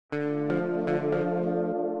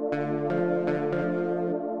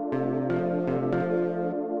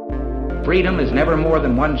freedom is never more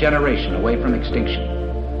than one generation away from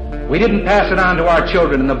extinction. We didn't pass it on to our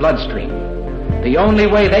children in the bloodstream. The only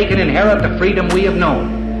way they can inherit the freedom we have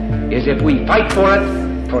known is if we fight for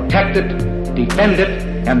it, protect it, defend it,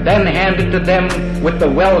 and then hand it to them with the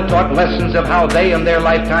well-taught lessons of how they in their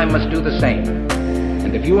lifetime must do the same.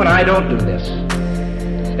 And if you and I don't do this,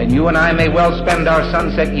 then you and I may well spend our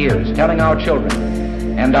sunset years telling our children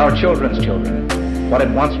and our children's children what it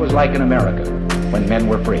once was like in America when men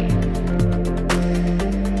were free.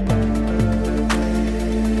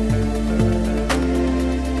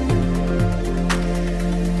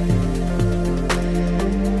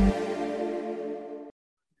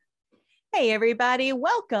 Hey everybody,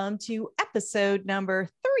 welcome to episode number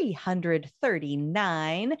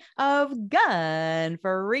 339 of Gun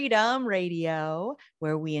Freedom Radio,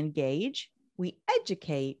 where we engage, we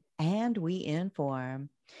educate, and we inform.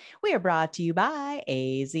 We are brought to you by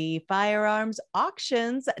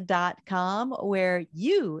azfirearmsauctions.com, where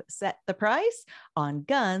you set the price on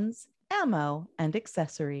guns, ammo, and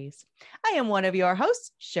accessories. I am one of your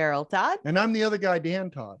hosts, Cheryl Todd. And I'm the other guy, Dan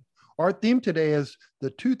Todd. Our theme today is the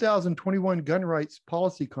 2021 Gun Rights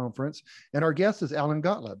Policy Conference, and our guest is Alan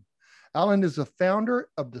Gottlieb. Alan is the founder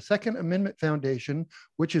of the Second Amendment Foundation,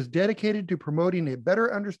 which is dedicated to promoting a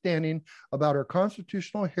better understanding about our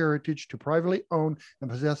constitutional heritage to privately own and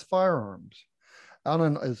possess firearms.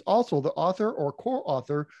 Alan is also the author or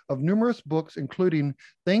co-author of numerous books, including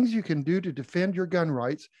Things You Can Do to Defend Your Gun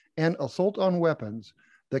Rights and Assault on Weapons,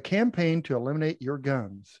 the campaign to eliminate your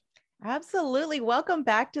guns. Absolutely. Welcome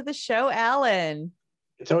back to the show, Alan.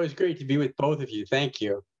 It's always great to be with both of you. Thank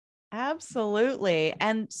you. Absolutely.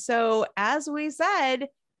 And so, as we said,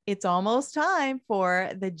 it's almost time for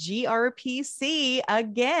the GRPC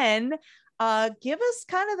again. Give us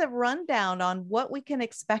kind of the rundown on what we can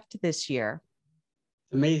expect this year.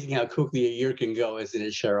 It's amazing how quickly a year can go, isn't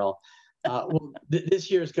it, Cheryl? This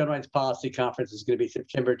year's Gun Rights Policy Conference is going to be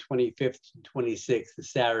September 25th and 26th,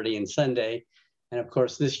 Saturday and Sunday. And of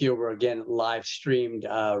course, this year we're again live streamed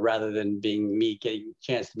rather than being me getting a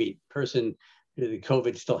chance to meet in person due to the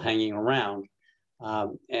COVID still hanging around.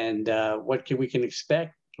 What we can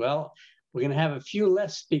expect? Well, we're going to have a few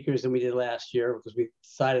less speakers than we did last year because we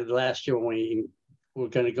decided last year when we were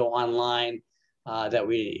going to go online that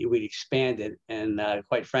we'd expand it. And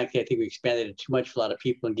quite frankly, I think we expanded it too much for a lot of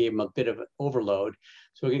people and gave them a bit of an overload.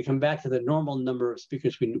 So we're going to come back to the normal number of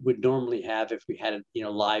speakers we would normally have if we had it,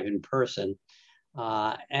 live in person.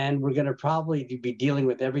 And we're going to probably be dealing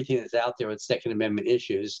with everything that's out there with Second Amendment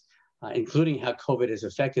issues, including how COVID has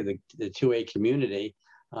affected the 2A community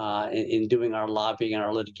in doing our lobbying and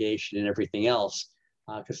our litigation and everything else,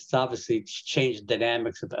 because it's obviously changed the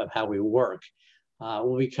dynamics of how we work.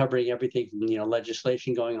 We'll be covering everything from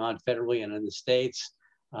legislation going on federally and in the states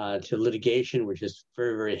to litigation, which is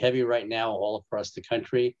very, very heavy right now all across the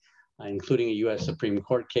country, including a U.S. Supreme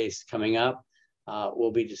Court case coming up.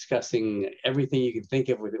 We'll be discussing everything you can think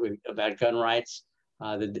of about gun rights,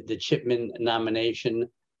 the Chipman nomination,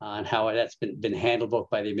 and how that's been handled both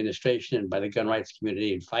by the administration and by the gun rights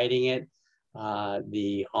community in fighting it.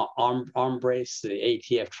 The arm brace, the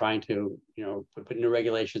ATF trying to put new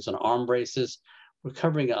regulations on arm braces. We're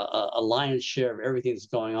covering a lion's share of everything that's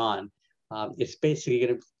going on. It's basically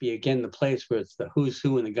going to be again the place where it's the who's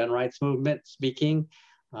who in the gun rights movement speaking,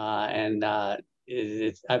 I've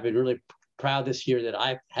been really proud this year that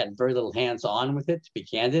I've had very little hands-on with it, to be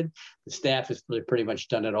candid. The staff has really pretty much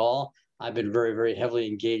done it all. I've been very, very heavily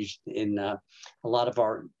engaged in a lot of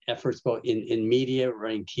our efforts, both in media,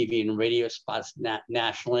 running TV and radio spots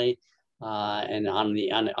nationally, and on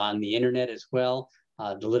the internet as well,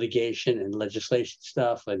 the litigation and legislation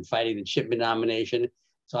stuff and fighting the Chipman nomination.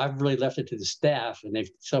 So I've really left it to the staff, and they've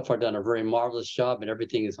so far done a very marvelous job, and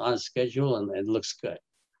everything is on schedule and looks good.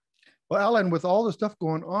 Well, Alan, with all the stuff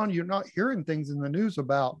going on, you're not hearing things in the news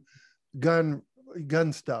about gun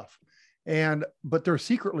stuff, but they're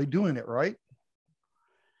secretly doing it, right?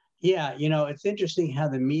 Yeah, it's interesting how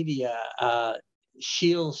the media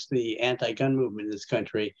shields the anti-gun movement in this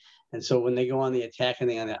country, and so when they go on the attack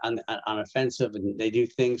and on offensive and they do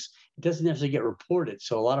things, it doesn't necessarily get reported.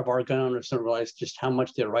 So a lot of our gun owners don't realize just how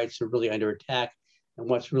much their rights are really under attack and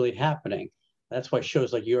what's really happening. That's why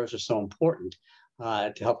shows like yours are so important.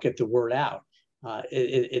 To help get the word out.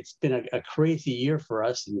 It's been a crazy year for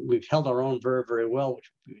us, and we've held our own very, very well,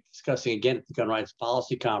 which we'll be discussing again at the Gun Rights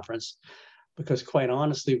Policy Conference, because quite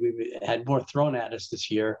honestly, we've had more thrown at us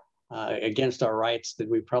this year against our rights than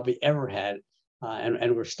we probably ever had,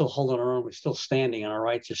 and we're still holding our own, we're still standing, and our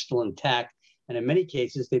rights are still intact, And in many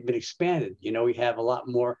cases, they've been expanded. We have a lot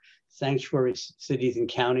more sanctuary cities and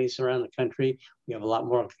counties around the country. We have a lot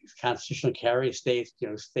more constitutional carry states,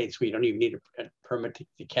 states where you don't even need a permit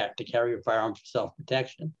to carry a firearm for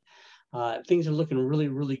self-protection. Things are looking really,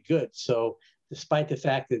 really good. So despite the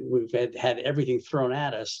fact that we've had everything thrown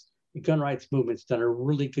at us, the gun rights movement's done a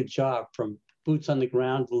really good job, from boots on the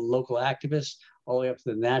ground to local activists all the way up to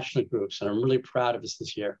the national groups. And I'm really proud of us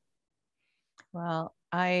this year. Well,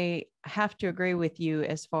 I have to agree with you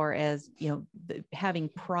as far as, having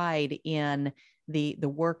pride in the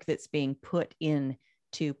work that's being put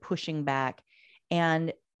into pushing back.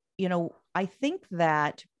 And, I think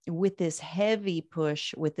that with this heavy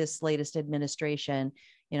push with this latest administration,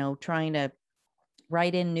 trying to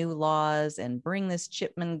write in new laws and bring this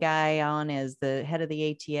Chipman guy on as the head of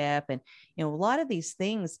the ATF. And, a lot of these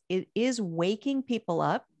things, it is waking people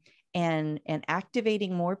up and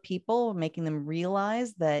activating more people, making them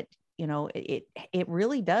realize that, it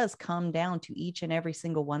really does come down to each and every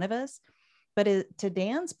single one of us. But to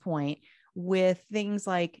Dan's point, with things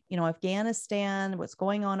like, Afghanistan, what's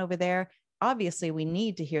going on over there, obviously we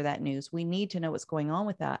need to hear that news. We need to know what's going on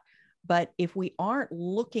with that. But if we aren't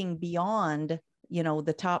looking beyond,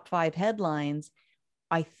 the top 5 headlines,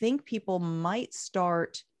 I think people might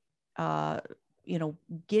start, getting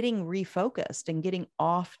refocused and getting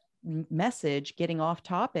off message, getting off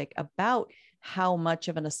topic about how much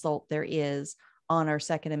of an assault there is on our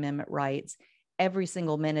Second Amendment rights every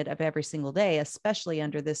single minute of every single day, especially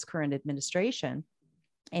under this current administration.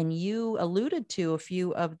 And you alluded to a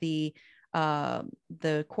few of the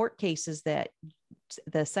court cases that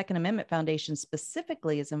the Second Amendment Foundation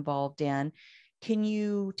specifically is involved in. Can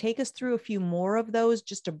you take us through a few more of those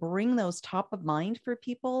just to bring those top of mind for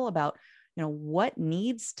people about, what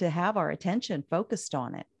needs to have our attention focused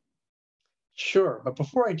on it? Sure. But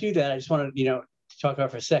before I do that, I just want to, talk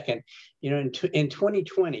about for a second, in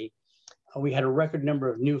 2020, we had a record number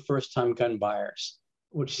of new first-time gun buyers,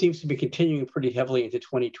 which seems to be continuing pretty heavily into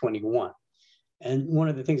 2021. And one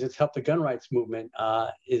of the things that's helped the gun rights movement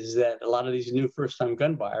is that a lot of these new first-time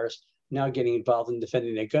gun buyers now getting involved in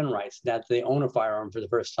defending their gun rights. Now that they own a firearm for the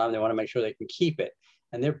first time, they want to make sure they can keep it.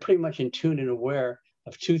 And they're pretty much in tune and aware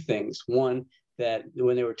of two things. One, that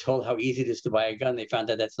when they were told how easy it is to buy a gun, they found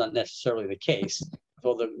that that's not necessarily the case with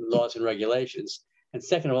all the laws and regulations. And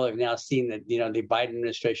second of all, they've now seen that, the Biden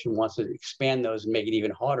administration wants to expand those and make it even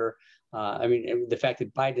harder. The fact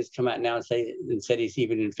that Biden has come out now and said he's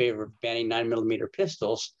even in favor of banning 9mm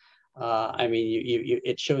pistols,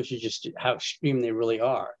 it shows you just how extreme they really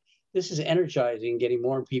are. This is energizing, getting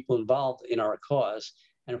more people involved in our cause.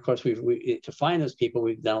 And of course, we to find those people,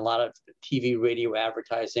 we've done a lot of TV, radio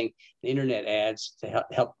advertising, and internet ads to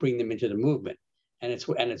help bring them into the movement, and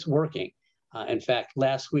it's working. In fact,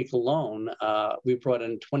 last week alone, we brought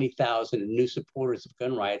in 20,000 new supporters of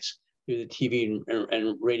gun rights through the TV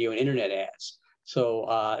and radio and internet ads. So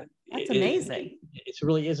that's amazing. It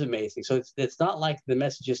really is amazing. So it's not like the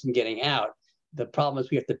message isn't getting out. The problem is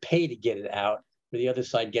we have to pay to get it out, where the other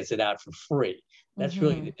side gets it out for free. That's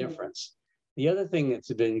really the difference. The other thing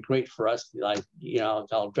that's been great for us,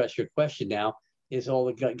 I'll address your question now, is all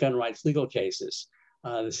the gun rights legal cases.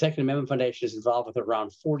 The Second Amendment Foundation is involved with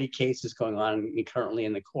around 40 cases going on currently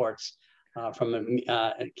in the courts, from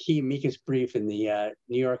a key amicus brief in the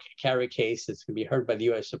New York Carry case that's going to be heard by the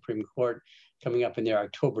U.S. Supreme Court coming up in their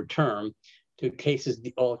October term, to cases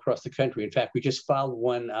all across the country. In fact, we just filed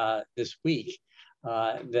one this week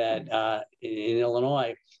that in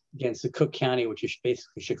Illinois against the Cook County, which is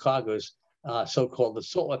basically Chicago's so-called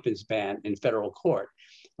assault weapons ban in federal court.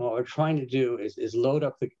 And what we're trying to do is load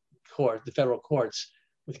up the federal courts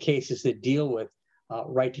with cases that deal with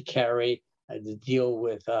right to carry, to deal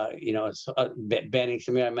with banning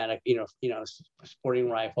semi-automatic, sporting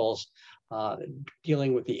rifles,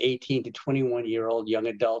 dealing with the 18 to 21-year-old young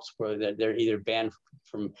adults where they're either banned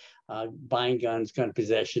from buying guns, gun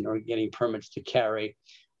possession, or getting permits to carry.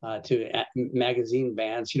 To magazine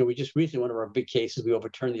bans. We just recently, one of our big cases, we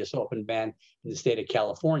overturned the assault weapon ban in the state of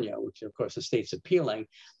California, which of course the state's appealing.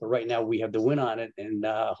 But right now we have the win on it, and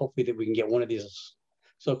hopefully that we can get one of these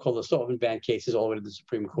so-called assault weapon ban cases all the way to the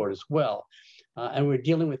Supreme Court as well. And we're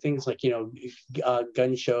dealing with things like,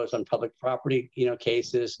 gun shows on public property,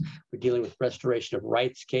 cases. We're dealing with restoration of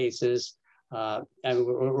rights cases. And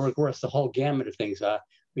we're across the whole gamut of things.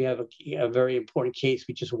 We have a very important case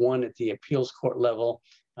we just won at the appeals court level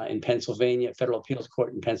in Pennsylvania, federal appeals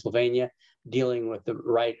court in Pennsylvania, dealing with the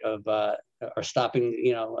right of or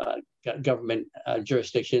stopping, government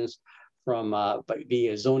jurisdictions from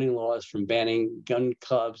via zoning laws from banning gun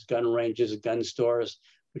clubs, gun ranges, gun stores,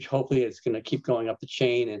 which hopefully is going to keep going up the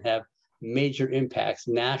chain and have major impacts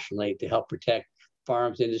nationally to help protect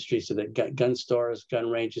firearms industry so that gun stores, gun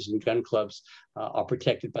ranges, and gun clubs are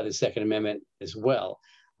protected by the Second Amendment as well.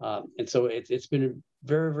 And so it's been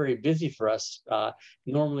very, very busy for us.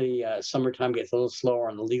 Normally, summertime gets a little slower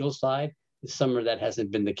on the legal side. This summer, that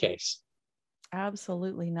hasn't been the case.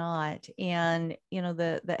 Absolutely not. And,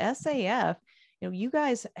 the SAF, you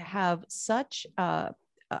guys have such a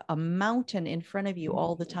mountain in front of you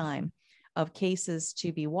all the time of cases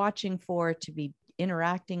to be watching for, to be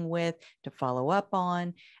interacting with, to follow up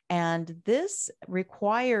on. And this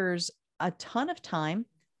requires a ton of time,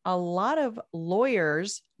 a lot of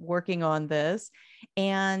lawyers working on this,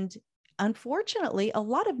 and unfortunately, a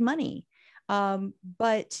lot of money.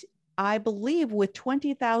 But I believe with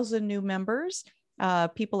 20,000 new members,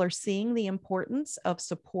 people are seeing the importance of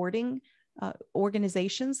supporting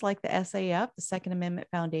organizations like the SAF, the Second Amendment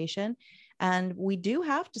Foundation. And we do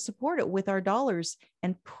have to support it with our dollars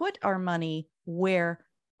and put our money where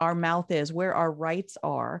our mouth is, where our rights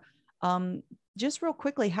are. Just real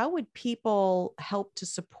quickly, how would people help to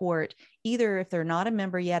support, either if they're not a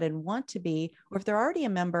member yet and want to be, or if they're already a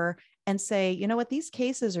member and say, you know what, these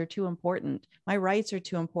cases are too important. My rights are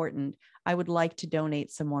too important. I would like to donate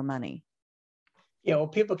some more money. Yeah, well,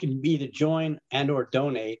 people can either join and or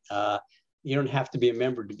donate. You don't have to be a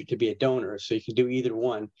member to be a donor, so you can do either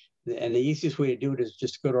one. And the easiest way to do it is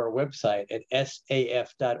just go to our website at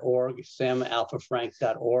saf.org,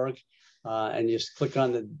 samalphafrank.org, and just click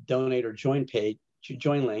on the donate or join page,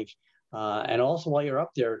 join link. And also while you're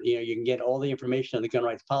up there, you can get all the information on the Gun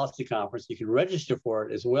Rights Policy Conference. You can register for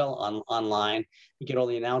it as well online. You get all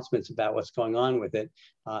the announcements about what's going on with it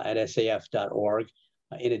at saf.org.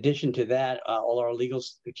 In addition to that, all our legal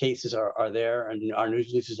cases are there, and our news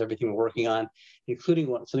releases, everything we're working on,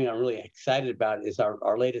 including something I'm really excited about is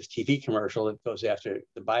our latest TV commercial that goes after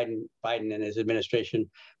the Biden and his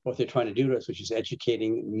administration, what they're trying to do to us, which is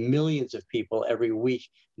educating millions of people every week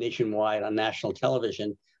nationwide on national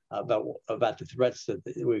television about the threats that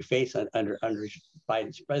we face under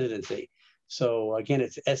Biden's presidency. So again,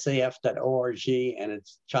 it's saf.org, and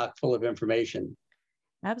it's chock full of information.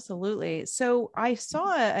 Absolutely. So I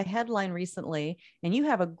saw a headline recently, and you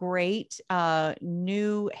have a great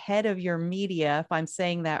new head of your media, if I'm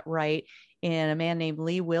saying that right, in a man named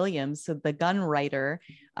Lee Williams, so the gun writer.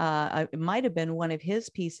 It might have been one of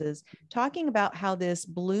his pieces, talking about how this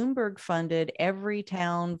Bloomberg funded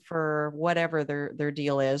Everytown for whatever their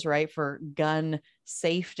deal is, right, for gun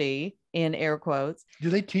safety, in air quotes. Do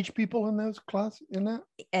they teach people in those classes in that?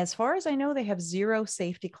 As far as I know, they have 0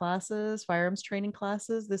 safety classes, firearms training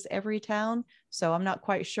classes, this Everytown. So I'm not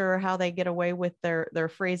quite sure how they get away with their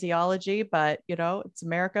phraseology, but it's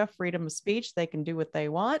America, freedom of speech. They can do what they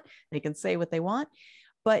want. They can say what they want.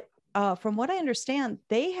 But from what I understand,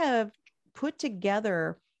 they have put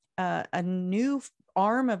together a new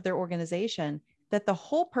arm of their organization that the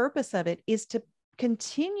whole purpose of it is to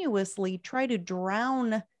continuously try to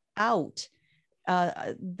drown out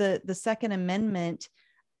the Second Amendment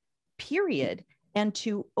period, and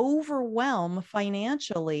to overwhelm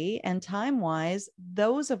financially and time-wise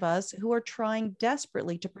those of us who are trying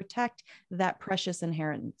desperately to protect that precious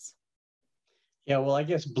inheritance. Yeah, well, I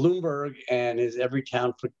guess Bloomberg and his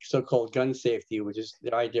Everytown for so-called gun safety, which is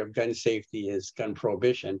the idea of gun safety is gun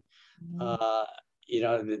prohibition.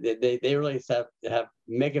 They really have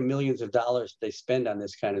mega millions of dollars they spend on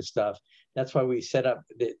this kind of stuff. That's why we set up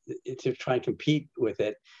to try and compete with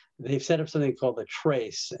it. They've set up something called the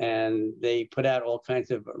Trace, and they put out all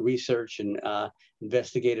kinds of research and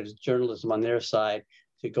investigative journalism on their side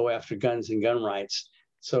to go after guns and gun rights.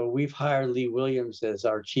 So we've hired Lee Williams as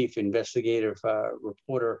our chief investigative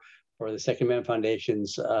reporter for the Second Amendment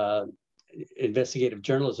Foundation's investigative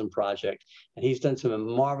journalism project. And he's done some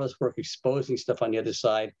marvelous work exposing stuff on the other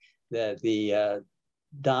side that the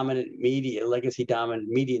dominant media, legacy dominant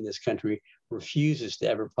media in this country refuses to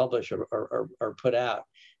ever publish or put out.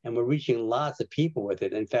 And we're reaching lots of people with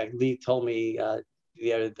it. In fact, Lee told me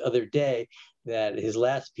the other day that his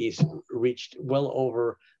last piece reached well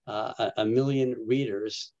over 1 million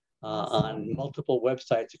readers on multiple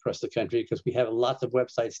websites across the country, because we have lots of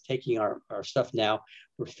websites taking our stuff now.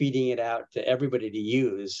 We're feeding it out to everybody to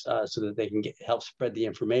use so that they can help spread the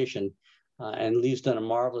information. And Lee's done a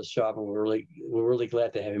marvelous job, and we're really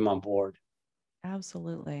glad to have him on board.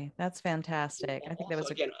 Absolutely. That's fantastic. I think that was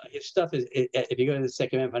again, his stuff is, if you go to the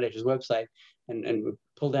Second Amendment Foundation's website and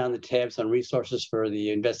pull down the tabs on resources for the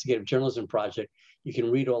investigative journalism project, you can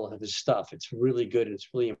read all of his stuff. It's really good, and it's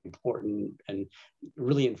really important and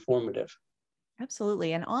really informative.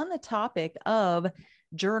 Absolutely. And on the topic of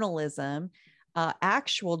journalism,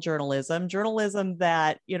 actual journalism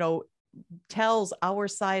that, tells our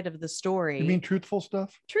side of the story. You mean truthful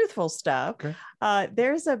stuff? Truthful stuff. Okay.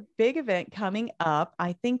 There's a big event coming up.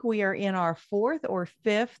 I think we are in our 4th or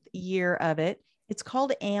 5th year of it. It's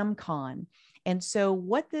called AmCon. And so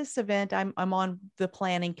what this event, I'm on the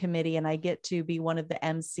planning committee and I get to be one of the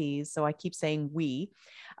MCs. So I keep saying we.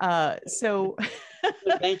 So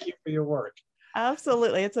thank you for your work.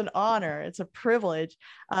 Absolutely. It's an honor. It's a privilege.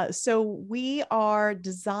 So we are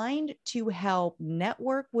designed to help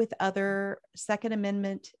network with other Second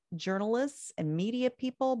Amendment journalists and media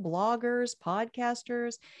people, bloggers,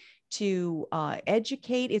 podcasters, to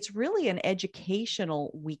educate. It's really an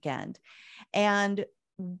educational weekend. And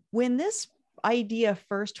when this idea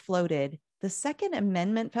first floated, the Second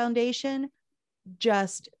Amendment Foundation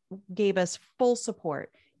just gave us full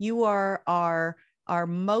support. You are our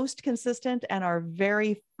most consistent and our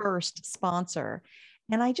very first sponsor.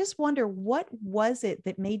 And I just wonder, what was it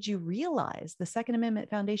that made you realize, the Second Amendment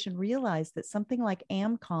Foundation realized, that something like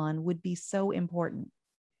AmCon would be so important?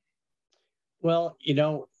 Well,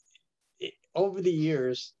 over the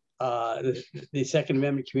years, the Second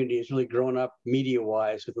Amendment community has really grown up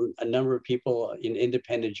media-wise with a number of people,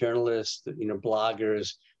 independent journalists,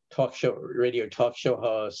 bloggers, radio talk show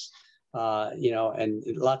hosts, and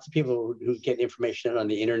lots of people who get information on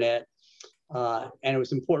the internet. And it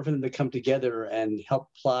was important for them to come together and help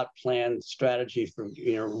plot, plan strategy for,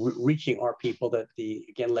 reaching our people that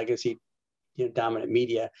legacy, dominant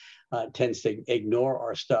media tends to ignore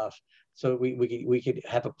our stuff. So we could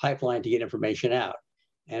have a pipeline to get information out.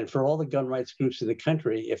 And for all the gun rights groups in the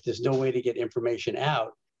country, if there's no way to get information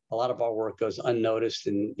out, a lot of our work goes unnoticed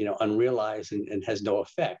and unrealized and has no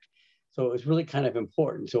effect. So it was really kind of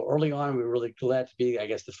important. So early on, we were really glad to be, I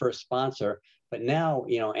guess, the first sponsor. But now,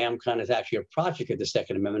 AmCon is actually a project of the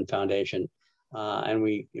Second Amendment Foundation. And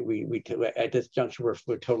we at this juncture,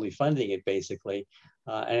 we're totally funding it, basically.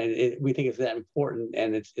 And we think it's that important.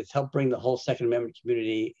 And it's helped bring the whole Second Amendment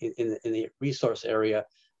community in the resource area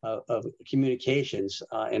of communications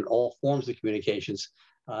in all forms of communications,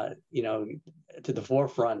 to the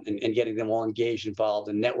forefront and getting them all engaged, involved,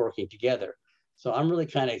 and networking together. So I'm really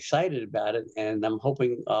kind of excited about it, and I'm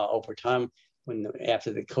hoping over time,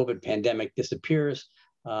 after the COVID pandemic disappears,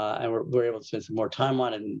 and we're able to spend some more time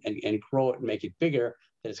on it and grow it and make it bigger,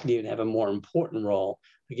 that it's going to even have a more important role.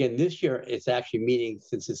 Again, this year it's actually meeting,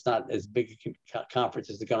 since it's not as big a conference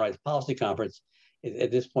as the Gun Rights Policy Conference. At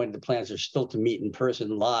this point, the plans are still to meet in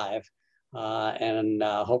person live, and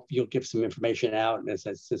hope you'll give some information out,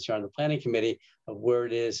 since you're on the planning committee, of where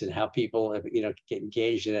it is and how people get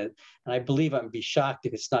engaged in it. And I believe I'd be shocked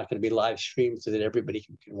if it's not going to be live streamed so that everybody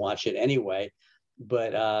can watch it anyway.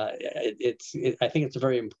 But I think it's a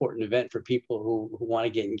very important event for people who want to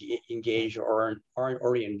get engaged or aren't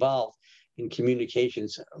already involved in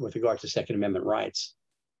communications with regard to Second Amendment rights.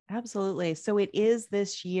 Absolutely. So it is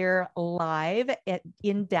this year live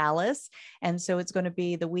in Dallas. And so it's going to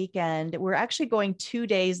be the weekend. We're actually going 2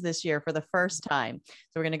 days this year for the first time. So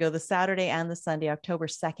we're going to go the Saturday and the Sunday, October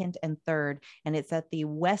 2nd and 3rd. And it's at the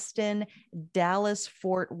Westin Dallas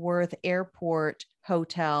Fort Worth Airport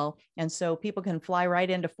Hotel. And so people can fly right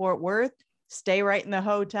into Fort Worth, stay right in the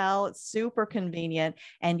hotel. It's super convenient.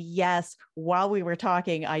 And yes, while we were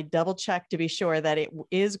talking, I double checked to be sure that it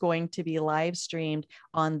is going to be live streamed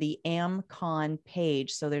on the AmCon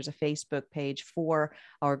page. So there's a Facebook page for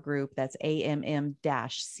our group. That's AMM-CON.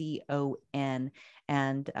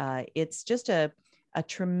 And it's just a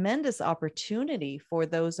tremendous opportunity for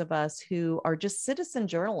those of us who are just citizen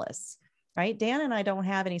journalists, right? Dan and I don't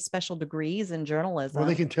have any special degrees in journalism. Well,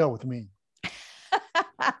 they can tell with me.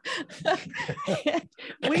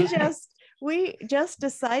 we just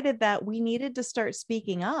decided that we needed to start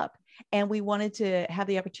speaking up, and we wanted to have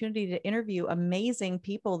the opportunity to interview amazing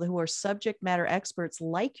people who are subject matter experts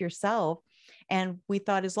like yourself. And we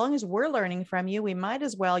thought, as long as we're learning from you, we might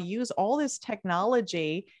as well use all this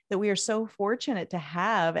technology that we are so fortunate to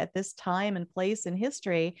have at this time and place in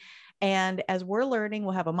history. And as we're learning,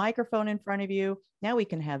 we'll have a microphone in front of you. Now we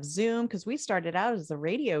can have Zoom, because we started out as a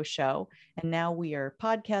radio show and now we are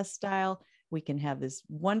podcast style. We can have this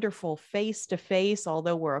wonderful face-to-face,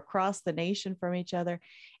 although we're across the nation from each other.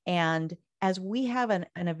 And as we have an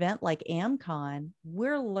event like AmCon,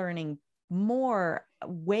 we're learning more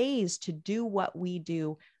ways to do what we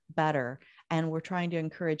do better. And we're trying to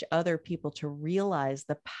encourage other people to realize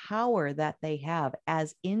the power that they have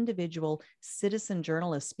as individual citizen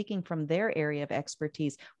journalists speaking from their area of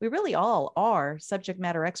expertise. We really all are subject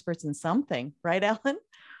matter experts in something, right, Alan?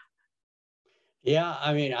 Yeah,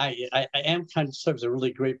 I mean, AmCon serves a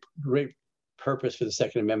really great purpose for the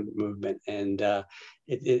Second Amendment movement, and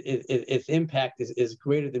its impact is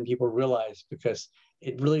greater than people realize, because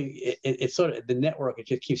it really, it's sort of the network. It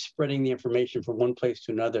just keeps spreading the information from one place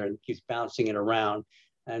to another and keeps bouncing it around.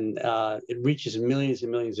 And it reaches millions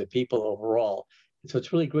and millions of people overall. And so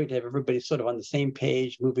it's really great to have everybody sort of on the same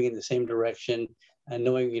page, moving in the same direction, and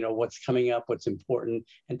knowing, what's coming up, what's important,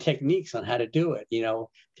 and techniques on how to do it.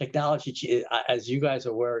 Technology, as you guys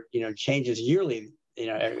are aware, changes yearly.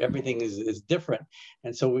 Everything is different.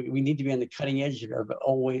 And so we need to be on the cutting edge of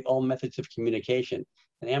all methods of communication.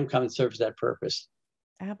 And AmComm serves that purpose.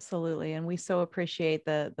 Absolutely. And we so appreciate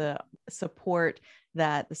the support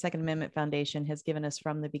that the Second Amendment Foundation has given us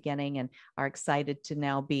from the beginning, and are excited to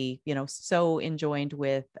now be, so enjoined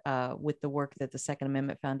with the work that the Second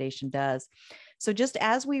Amendment Foundation does. So just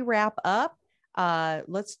as we wrap up,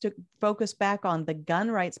 let's focus back on the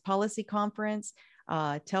Gun Rights Policy Conference.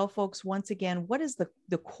 Tell folks once again, what is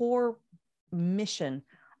the core mission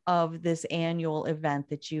of this annual event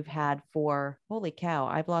that you've had for, holy cow,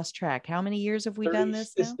 I've lost track. How many years have we done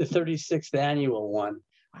this now? This is the 36th annual one.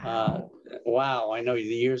 Wow. I know the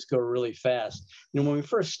years go really fast. When we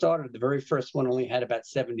first started, the very first one only had about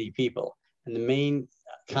 70 people. And the main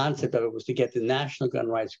concept of it was to get the national gun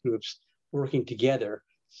rights groups working together.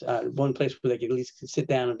 One place where they could at least sit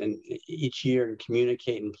down and each year and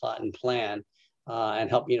communicate and plot and plan and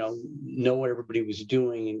help, know what everybody was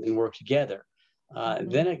doing and work together.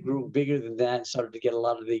 Then it grew bigger than that, started to get a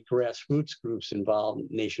lot of the grassroots groups involved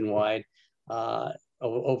nationwide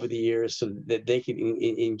over the years so that they could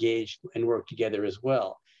engage and work together as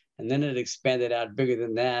well. And then it expanded out bigger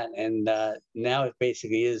than that. And now it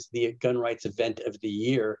basically is the gun rights event of the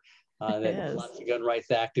year that lots of gun rights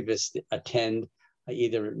activists attend,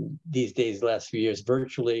 either these days, the last few years,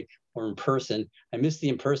 virtually or in person. I miss the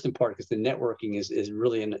in-person part because the networking is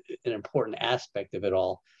really an important aspect of it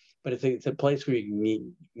all. But it's a place where you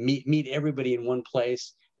can meet everybody in one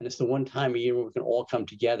place, and it's the one time a year where we can all come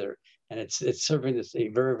together. And it's serving this a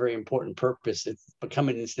very, very important purpose. It's become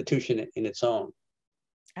an institution in its own.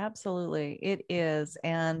 Absolutely, it is,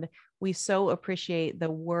 and we so appreciate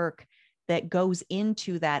the work that goes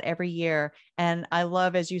into that every year. And I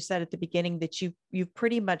love, as you said at the beginning, that you've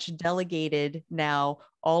pretty much delegated now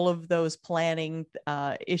all of those planning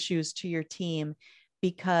issues to your team,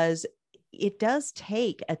 because it does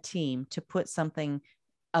take a team to put something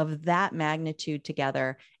of that magnitude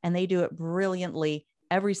together, and they do it brilliantly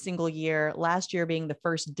every single year. Last year being the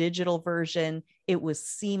first digital version, it was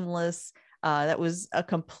seamless. That was a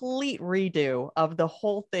complete redo of the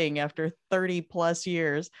whole thing after 30 plus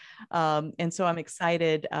years. And so I'm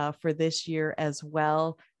excited for this year as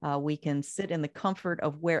well. We can sit in the comfort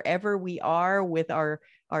of wherever we are with our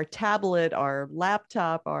tablet, our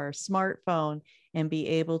laptop, our smartphone, and be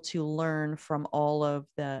able to learn from all of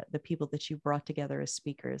the people that you brought together as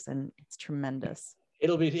speakers. And it's tremendous.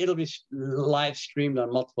 It'll be live streamed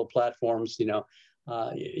on multiple platforms, Facebook,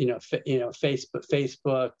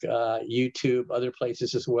 YouTube, other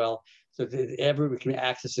places as well. So everyone can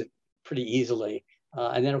access it pretty easily.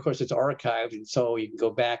 And then, of course, it's archived, and so you can go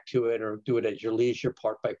back to it or do it at your leisure,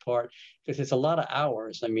 part by part, because it's a lot of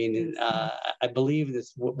hours. I mean, I believe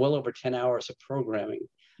it's well over 10 hours of programming.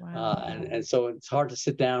 Wow. And so it's hard to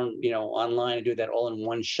sit down, online and do that all in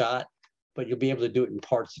one shot, but you'll be able to do it in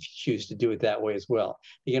parts if you choose to do it that way as well.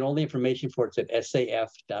 You get all the information for it at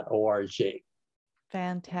saf.org.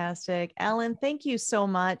 Fantastic. Alan, thank you so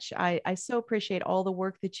much. I so appreciate all the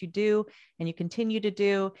work that you do and you continue to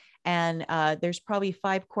do. And there's probably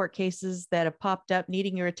 5 court cases that have popped up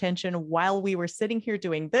needing your attention while we were sitting here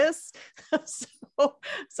doing this.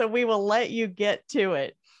 So we will let you get to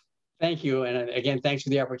it. Thank you. And again, thanks for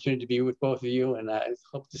the opportunity to be with both of you. And I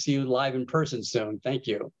hope to see you live in person soon. Thank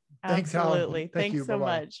you. Thanks, Absolutely. Alan. Thanks so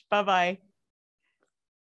much. Bye-bye.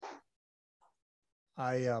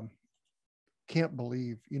 I can't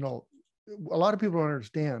believe, a lot of people don't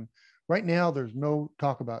understand. Right now, there's no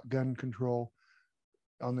talk about gun control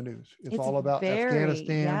on the news. It's all about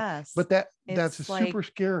Afghanistan. Yes. But that's super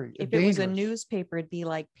scary. If it was a newspaper, it'd be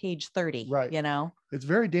like page 30, right? It's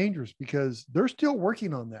very dangerous because they're still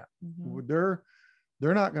working on that. Mm-hmm.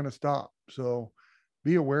 They're not going to stop. So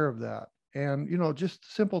be aware of that. And,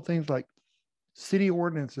 just simple things like city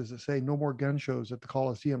ordinances that say no more gun shows at the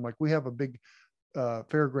Coliseum. Like we have a big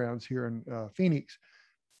fairgrounds here in Phoenix,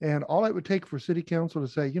 and all it would take for city council to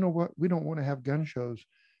say, you know what, we don't want to have gun shows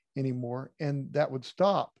anymore, and that would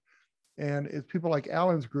stop. And it's people like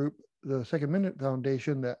Alan's group, the Second Amendment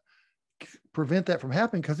Foundation, that prevent that from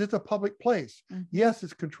happening because it's a public place. Mm-hmm. Yes,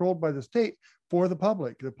 it's controlled by the state for the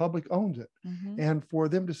public owns it. Mm-hmm. And for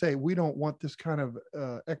them to say we don't want this kind of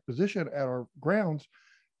exposition at our grounds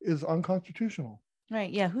is unconstitutional.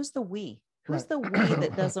 Right. Yeah. Who's the we? Who's the we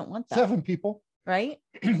that doesn't want that? 7 people. right?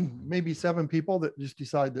 Maybe 7 people that just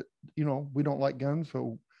decide that, we don't like guns,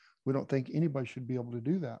 so we don't think anybody should be able to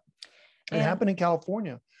do that. It happened in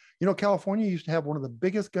California. California used to have one of the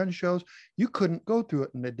biggest gun shows. You couldn't go through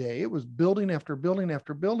it in a day. It was building after building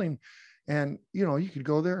after building. And, you could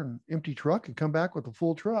go there and empty truck and come back with a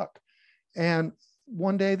full truck. And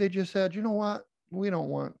one day they just said, you know what? We don't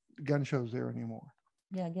want gun shows there anymore.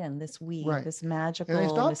 Yeah, again, this we, Right. this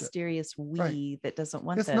magical, mysterious we Right. that doesn't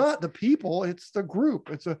want It's this. not the people, it's the group.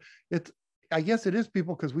 I guess it is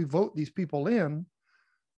people because we vote these people in,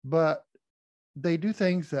 but they do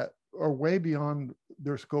things that are way beyond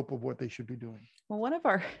their scope of what they should be doing. Well, one of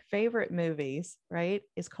our favorite movies, right,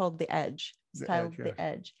 is called The Edge. It's titled The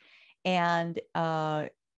Edge. And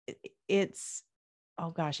it's,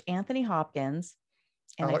 Anthony Hopkins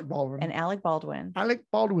and Alec Baldwin. Alec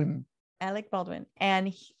Baldwin.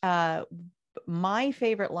 And my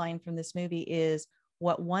favorite line from this movie is,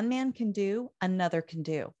 what one man can do, another can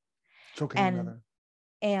do. So can another.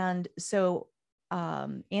 And so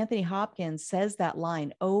Anthony Hopkins says that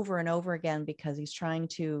line over and over again because he's trying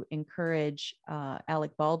to encourage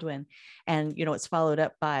Alec Baldwin. And, it's followed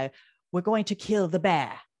up by, we're going to kill the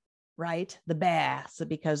bear, right? The bear. So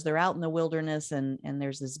because they're out in the wilderness and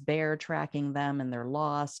there's this bear tracking them and they're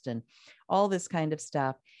lost and all this kind of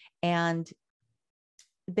stuff. And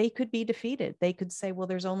they could be defeated. They could say, well,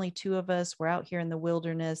 there's only 2 of us. We're out here in the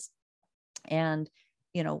wilderness and,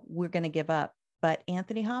 we're going to give up. But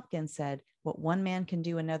Anthony Hopkins said, what one man can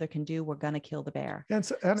do, another can do. We're going to kill the bear.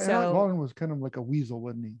 And Alec Baldwin was kind of like a weasel,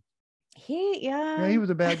 wasn't he? Yeah, he was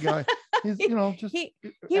a bad guy. He's,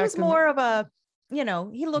 he was more of a, he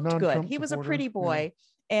looked good. He was a pretty boy.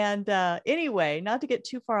 Yeah. And anyway, not to get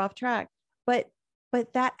too far off track, but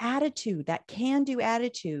that attitude, that can-do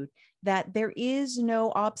attitude, that there is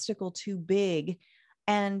no obstacle too big.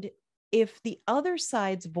 And if the other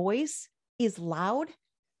side's voice is loud,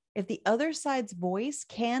 if the other side's voice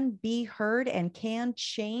can be heard and can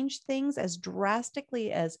change things as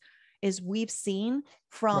drastically as we've seen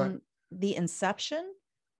from the inception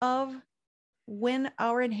of when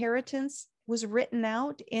our inheritance was written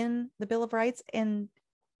out in the Bill of Rights and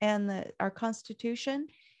our Constitution,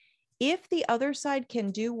 if the other side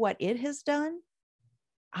can do what it has done,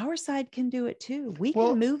 our side can do it too. We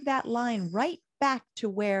can move that line right back to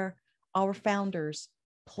where our founders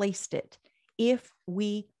placed it, if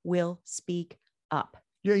we will speak up.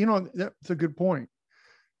 Yeah, that's a good point.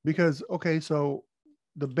 Because, so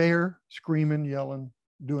the bear screaming, yelling,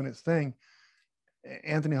 doing its thing,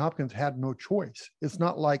 Anthony Hopkins had no choice. It's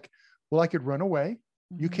not like, I could run away.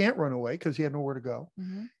 Mm-hmm. You can't run away because he had nowhere to go.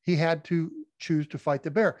 Mm-hmm. He had to choose to fight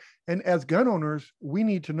the bear. And as gun owners, we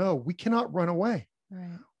need to know we cannot run away.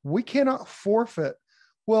 Right. We cannot forfeit.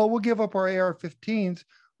 Well, we'll give up our AR-15s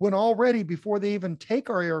when already before they even take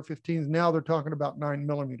our AR-15s, now they're talking about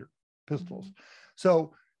 9mm pistols. Mm-hmm.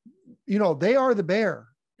 So, they are the bear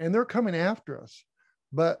and they're coming after us.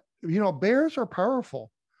 But, bears are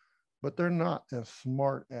powerful, but they're not as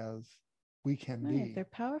smart as we can be. They're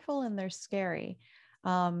powerful and they're scary.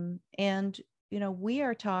 And, we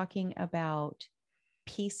are talking about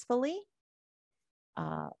peacefully,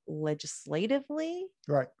 legislatively,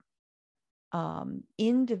 right,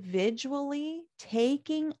 individually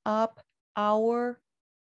taking up our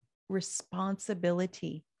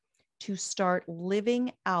responsibility to start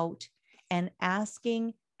living out and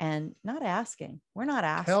asking, and not asking, we're not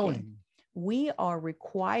asking. Telling. We are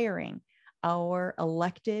requiring our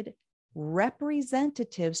elected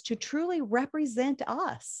representatives to truly represent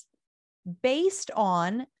us based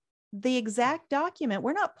on the exact document.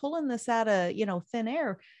 We're not pulling this out of, thin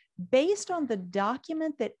air, based on the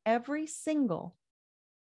document that every single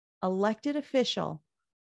elected official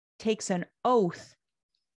takes an oath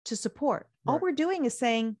to support. Right. All we're doing is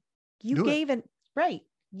saying, you made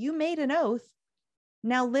an oath.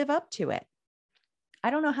 Now live up to it. I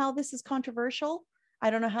don't know how this is controversial. I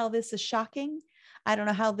don't know how this is shocking. I don't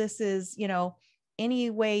know how this is, any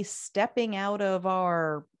way stepping out of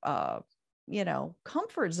our,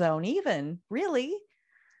 comfort zone even, really.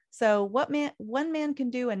 So one man can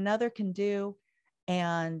do, another can do.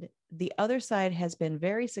 And the other side has been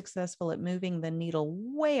very successful at moving the needle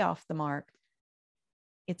way off the mark.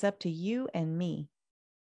 It's up to you and me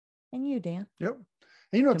and you, Dan. Yep.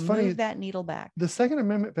 And it's funny, move that needle back. The Second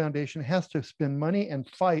Amendment Foundation has to spend money and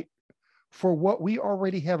fight for what we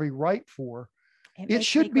already have a right for. It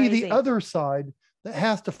should be the other side that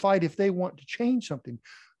has to fight if they want to change something.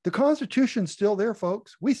 The Constitution's still there,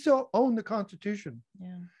 folks. We still own the Constitution.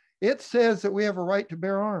 Yeah. It says that we have a right to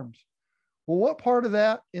bear arms. Well, what part of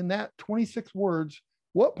that, in that 26 words,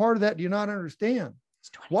 what part of that do you not understand?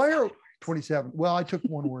 Why 27. Well, I took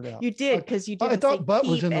one word out. You did, because you I didn't thought say but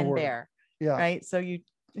was keep in the and word. bear, Yeah. right? So you,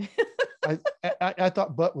 I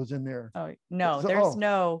thought but was in there. oh no, So- there's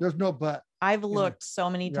oh, there's no but. I've looked so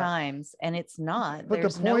many Yeah. times and it's not. But the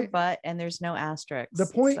There's no point- but and there's no asterisk. The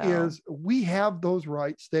point So, is, we have those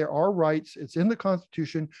rights. They are rights. It's in the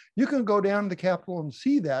Constitution. You can go down to the Capitol and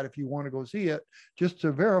see that if you want to go see it, just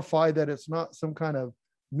to verify that it's not some kind of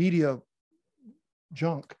media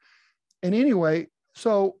junk. And anyway,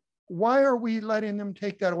 so why are we letting them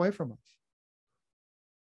take that away from us?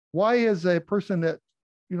 Why is a person that,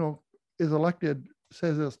 is elected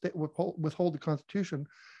says they'll withhold the Constitution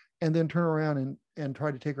and then turn around and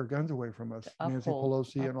try to take our guns away from us? Nancy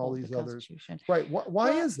Pelosi and all uphold the these others. Constitution. Right. Why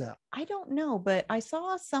Well, is that? I don't know, but I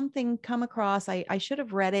saw something come across. I should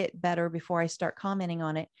have read it better before I start commenting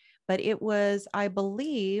on it. But it was, I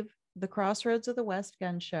believe, the Crossroads of the West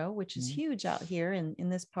gun show, which is Mhm. huge out here in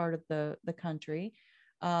this part of the country.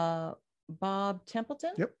 Bob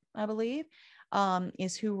Templeton, Yep. I believe,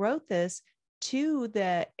 is who wrote this to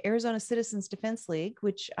the Arizona Citizens Defense League,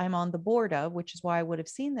 which I'm on the board of, which is why I would have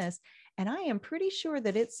seen this. And I am pretty sure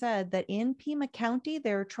that it said that in Pima County,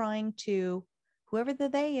 they're trying to, whoever the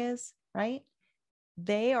they is, right?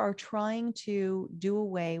 They are trying to do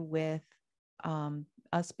away with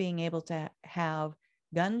us being able to have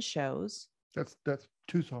gun shows That's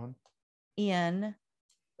Tucson. in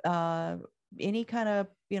any kind of,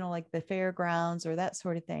 like the fairgrounds or that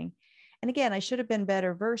sort of thing. And again, I should have been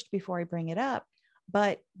better versed before I bring it up,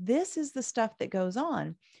 but this is the stuff that goes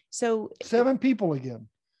on. So 7 people again,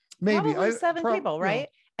 maybe probably 7 people, yeah. right?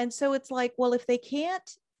 And so it's like, well, if they can't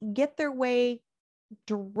get their way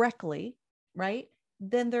directly, right,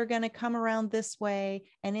 then they're going to come around this way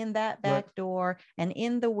and in that back Right. door and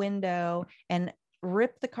in the window and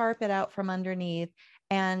rip the carpet out from underneath.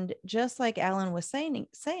 And just like Alan was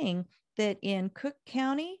saying that in Cook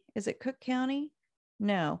County, is it Cook County?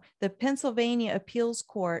 No, the Pennsylvania Appeals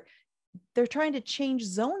Court, they're trying to change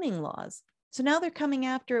zoning laws. So now they're coming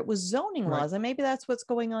after it with zoning Right. laws. And maybe that's what's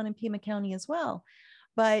going on in Pima County as well.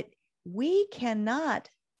 But we cannot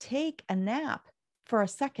take a nap for a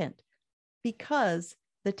second because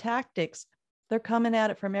the tactics, they're coming at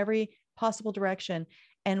it from every possible direction.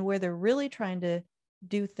 And where they're really trying to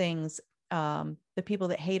do things, the people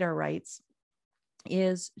that hate our rights,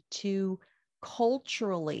 is to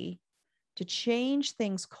change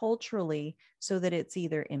things culturally so that it's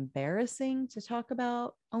either embarrassing to talk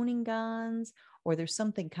about owning guns or there's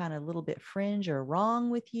something kind of a little bit fringe or wrong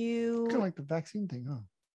with you. Kind of like the vaccine thing, huh?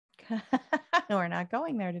 We're not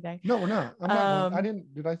going there today. No, we're not. I'm not. I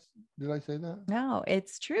didn't. Did I say that? No,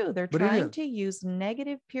 it's true. They're But it trying is. to use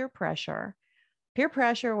negative peer pressure,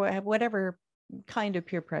 whatever kind of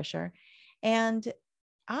peer pressure. And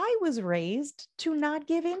I was raised to not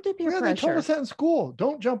give in to peer Yeah, they pressure. told us that in school.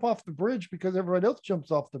 Don't jump off the bridge because everybody else jumps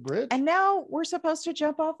off the bridge. And now we're supposed to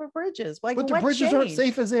jump off of bridges. Like, But the what bridges aren't changed?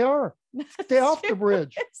 safe as they are. Stay off the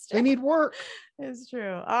bridge. It's They true. need work. It's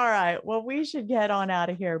true. All right. Well, we should get on out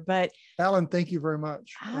of here, but Alan, thank you very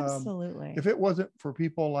much. absolutely. If it wasn't for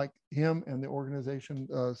people like him and the organization,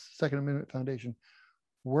 Second Amendment Foundation,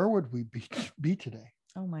 where would we be today?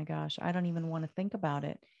 Oh my gosh, I don't even want to think about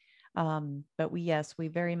it. But we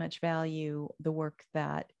very much value the work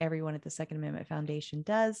that everyone at the Second Amendment Foundation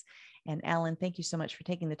does. And Alan, thank you so much for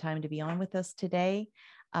taking the time to be on with us today.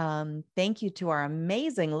 Thank you to our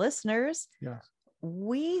amazing listeners. Yes.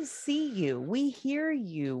 We see you, we hear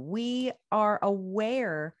you, we are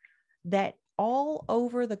aware that all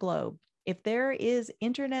over the globe, if there is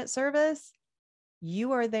internet service,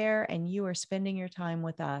 you are there and you are spending your time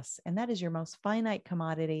with us. And that is your most finite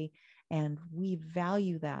commodity. And we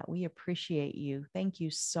value that. We appreciate you. Thank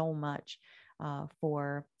you so much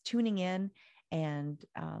for tuning in and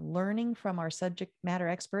learning from our subject matter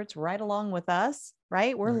experts right along with us,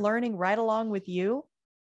 right? We're Right. learning right along with you.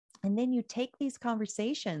 And then you take these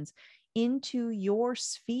conversations into your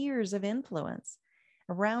spheres of influence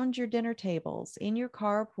around your dinner tables, in your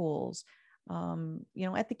carpools,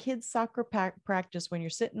 at the kids' soccer practice, when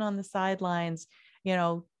you're sitting on the sidelines,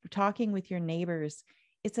 talking with your neighbors.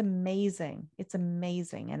 It's amazing. It's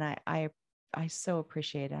amazing. And I so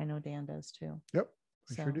appreciate it. I know Dan does too. Yep.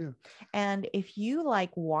 I sure do. And if you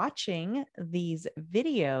like watching these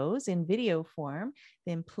videos in video form,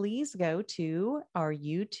 then please go to our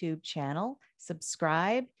YouTube channel,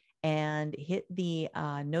 subscribe, and hit the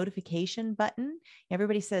notification button.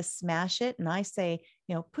 Everybody says smash it. And I say,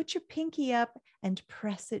 put your pinky up and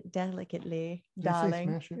press it delicately, They say darling.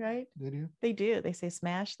 smash it? Right? They do. They do. They say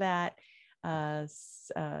smash that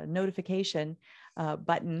notification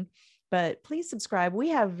button. but please subscribe. We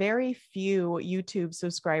have very few YouTube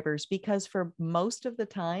subscribers because for most of the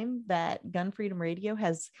time that Gun Freedom Radio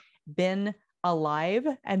has been alive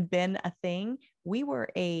and been a thing, we were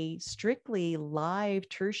a strictly live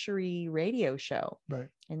tertiary radio show. Right.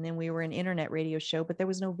 And then we were an internet radio show, but there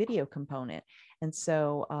was no video component. And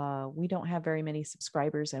so we don't have very many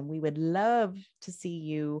subscribers, and we would love to see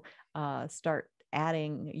you start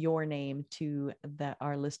adding your name to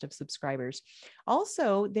our list of subscribers.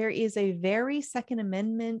 Also, there is a very Second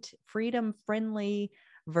Amendment freedom friendly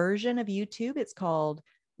version of YouTube. It's called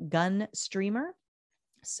Gun Streamer.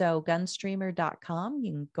 So gunstreamer.com,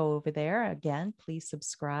 you can go over there. Again, please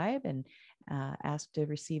subscribe and ask to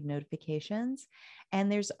receive notifications.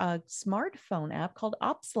 And there's a smartphone app called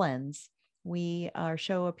OpsLens. Our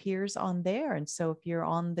show appears on there. And so if you're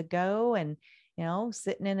on the go and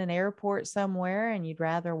sitting in an airport somewhere and you'd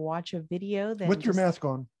rather watch a video than with your mask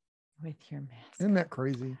on. With your mask. Isn't that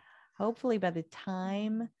crazy? Hopefully by the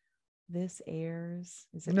time this airs,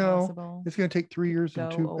 is it no, possible? It's going to take 3 years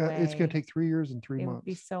and it's going to take 3 years and 3 months. It would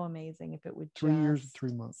be so amazing if it would 3 years and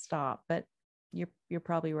 3 months. Stop. But you're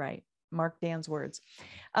probably right. Mark Dan's words.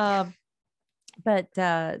 So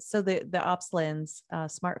the OpsLens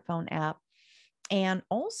smartphone app. And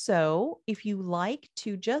also, if you like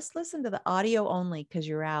to just listen to the audio only, because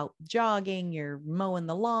you're out jogging, you're mowing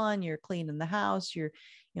the lawn, you're cleaning the house, you're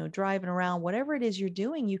driving around, whatever it is you're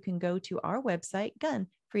doing, you can go to our website,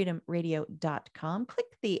 gunfreedomradio.com, click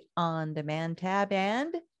the on demand tab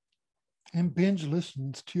and binge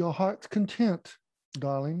listens to your heart's content,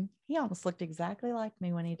 darling. He almost looked exactly like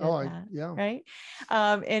me when he did that. Yeah. Right.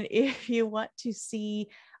 And if you want to see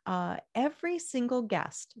every single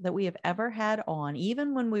guest that we have ever had on,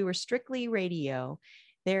 even when we were strictly radio,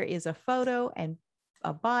 there is a photo and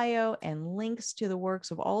a bio and links to the works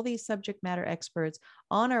of all these subject matter experts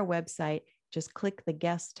on our website. Just click the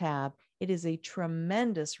guest tab. It is a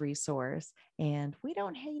tremendous resource, and we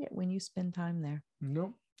don't hate it when you spend time there.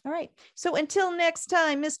 Nope. All right. So until next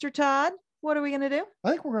time, Mr. Todd, what are we going to do? I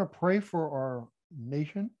think we're going to pray for our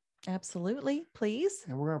nation. Absolutely. Please.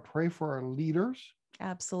 And we're going to pray for our leaders.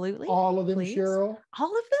 Absolutely. All of them, please. Cheryl.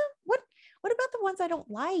 All of them? What about the ones I don't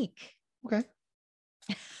like? Okay.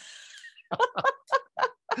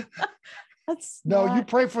 You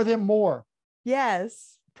pray for them more.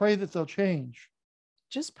 Yes. Pray that they'll change.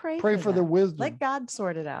 Just pray for their wisdom. Let God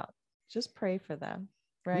sort it out. Just pray for them.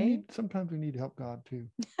 Right? Sometimes we need to help God too.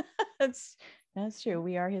 That's true.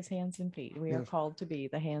 We are his hands and feet. We are called to be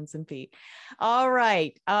the hands and feet. All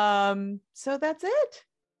right. So that's it.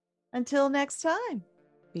 Until next time,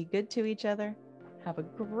 be good to each other. Have a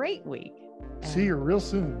great week. See you real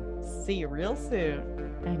soon.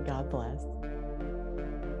 And God bless.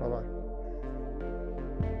 Bye-bye.